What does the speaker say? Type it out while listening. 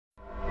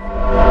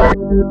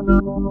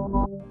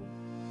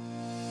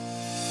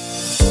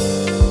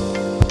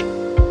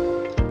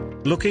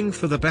Looking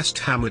for the best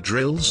hammer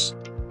drills?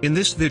 In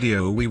this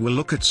video we will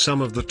look at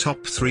some of the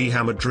top 3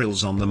 hammer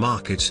drills on the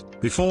market.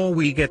 Before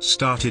we get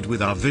started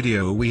with our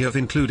video, we have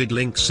included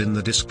links in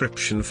the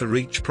description for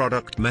each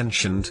product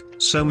mentioned,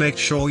 so make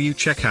sure you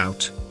check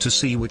out to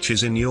see which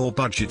is in your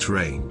budget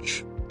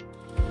range.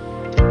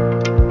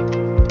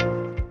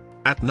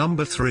 At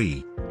number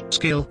 3.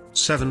 SKIL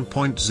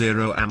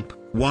 7.0 amp,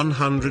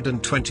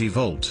 120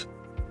 volt.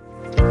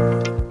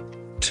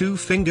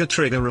 2-finger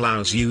trigger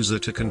allows user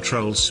to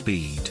control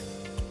speed.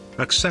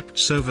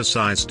 Accepts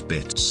oversized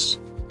bits.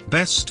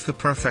 Best for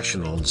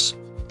professionals.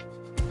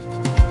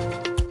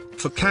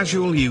 For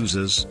casual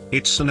users,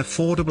 it's an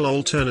affordable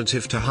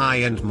alternative to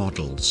high-end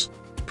models.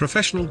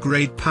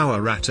 Professional-grade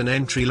power at an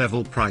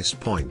entry-level price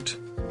point.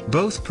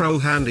 Both pro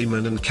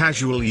handyman and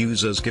casual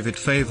users give it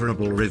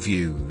favorable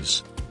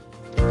reviews.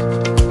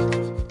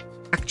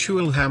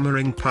 Actual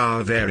hammering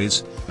power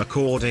varies,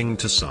 according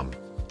to some.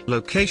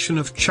 Location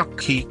of chuck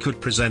key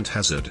could present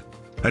hazard.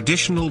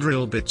 Additional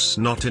drill bits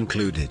not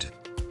included.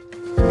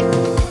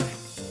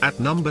 At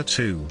number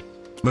 2.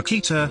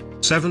 Makita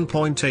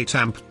 7.8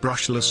 amp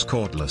brushless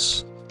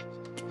cordless.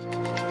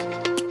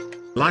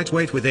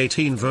 Lightweight with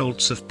 18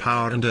 volts of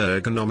power and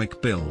ergonomic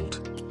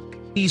build.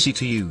 Easy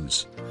to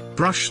use.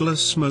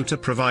 Brushless motor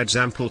provides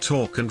ample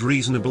torque and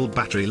reasonable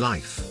battery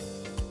life.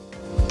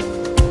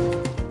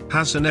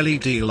 Has an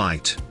LED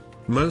light.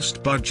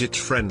 Most budget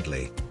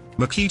friendly.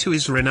 Makita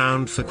is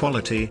renowned for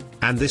quality,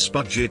 and this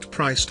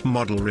budget-priced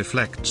model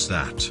reflects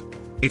that.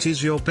 It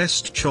is your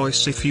best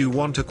choice if you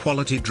want a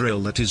quality drill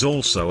that is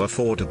also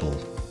affordable.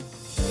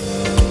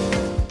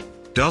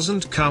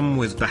 Doesn't come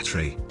with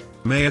battery.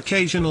 May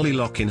occasionally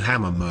lock in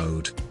hammer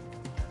mode.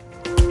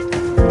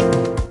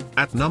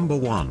 At number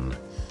 1.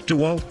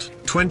 DEWALT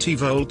 20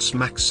 volts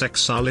max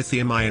XR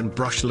lithium-ion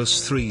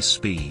brushless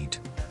 3-speed.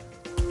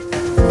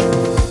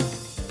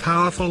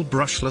 Powerful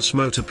brushless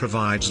motor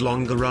provides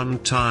longer run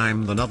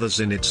time than others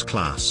in its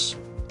class.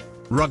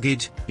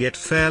 Rugged, yet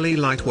fairly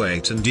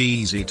lightweight and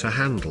easy to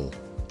handle.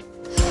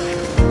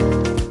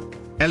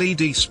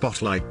 LED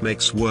spotlight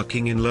makes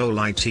working in low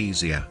light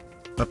easier.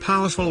 A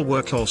powerful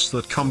workhorse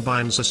that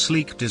combines a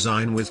sleek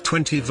design with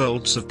 20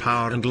 volts of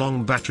power and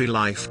long battery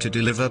life to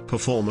deliver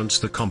performance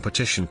the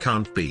competition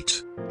can't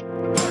beat.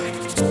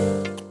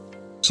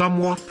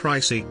 Somewhat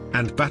pricey,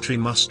 and battery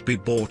must be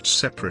bought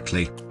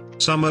separately.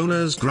 Some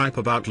owners gripe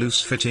about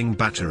loose-fitting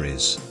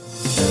batteries.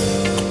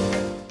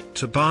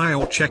 To buy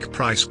or check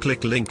price,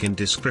 click link in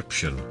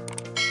description.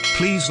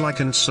 Please like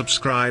and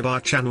subscribe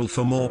our channel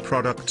for more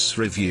products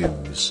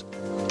reviews.